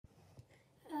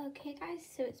Okay guys,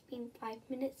 so it's been 5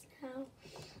 minutes now.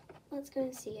 Let's go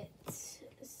and see it.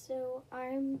 So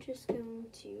I'm just going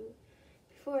to,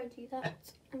 before I do that,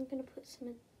 I'm going to put some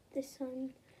of this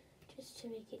on just to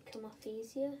make it come off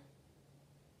easier.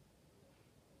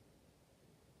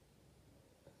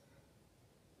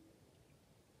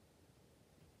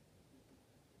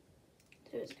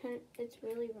 So it's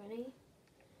really runny.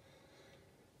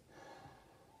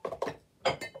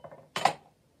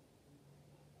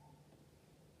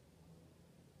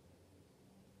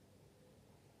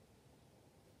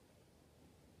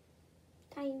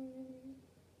 Time.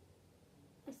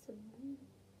 Awesome.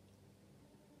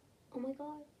 Oh my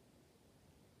god.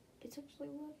 It's actually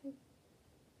working.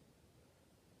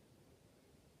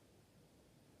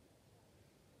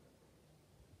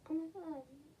 Oh my god.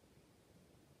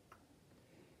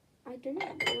 I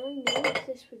didn't really know if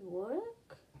this would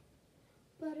work,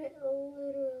 but it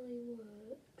literally works.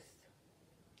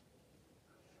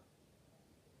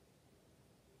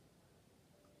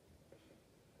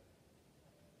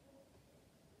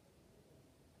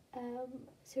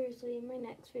 Seriously, in my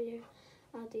next video,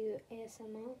 I'll do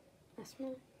ASMR.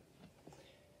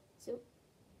 So,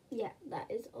 yeah,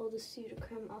 that is all the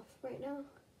pseudocreme off right now.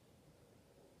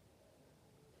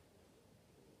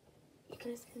 You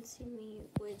guys can see me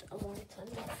with a white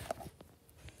under.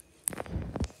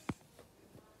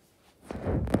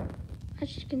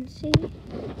 As you can see,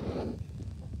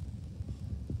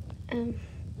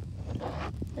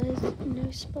 there's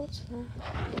no spots there.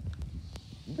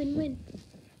 Win-win.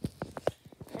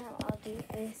 Now I'll do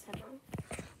ASMR.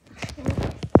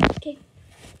 Okay,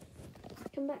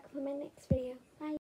 come back for my next